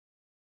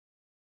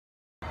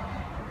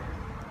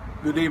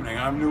Good evening.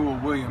 I'm Newell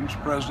Williams,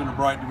 president of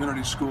Brite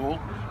Divinity School,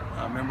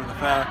 a member of the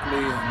faculty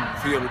in the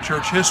field of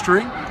church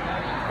history.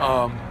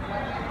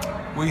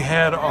 We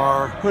had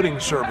our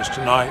hooding service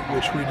tonight,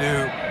 which we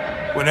do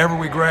whenever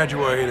we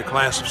graduate a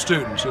class of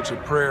students. It's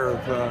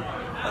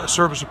a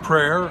service of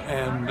prayer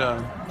and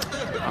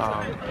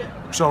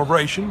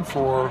celebration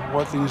for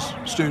what these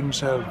students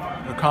have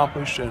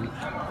accomplished, and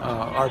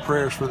our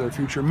prayers for their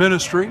future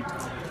ministry.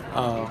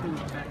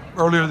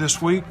 Earlier this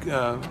week,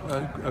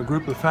 a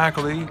group of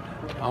faculty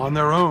on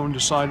their own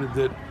decided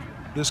that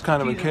this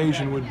kind of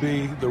occasion would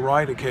be the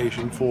right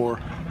occasion for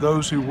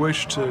those who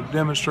wish to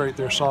demonstrate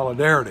their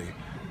solidarity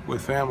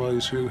with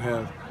families who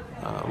have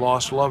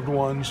lost loved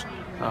ones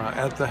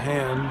at the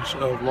hands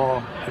of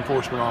law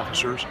enforcement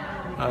officers,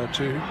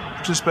 to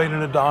participate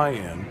in a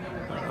die-in,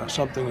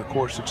 something, of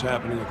course, that's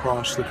happening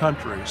across the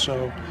country.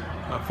 So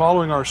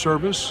following our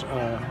service,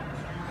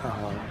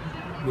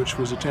 which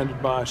was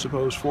attended by, I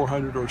suppose,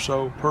 400 or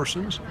so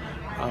persons,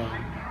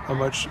 a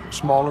much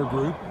smaller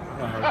group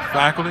of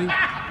faculty,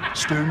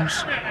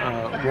 students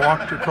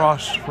walked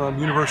across from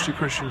University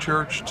Christian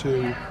Church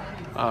to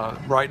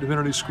Brite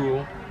Divinity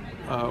School,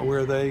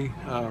 where they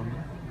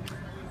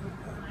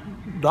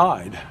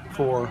died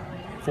for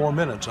 4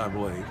 minutes, I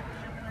believe,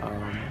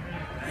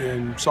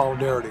 in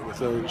solidarity with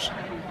those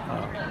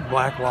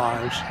black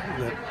lives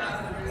that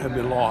have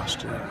been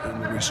lost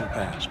in the recent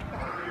past.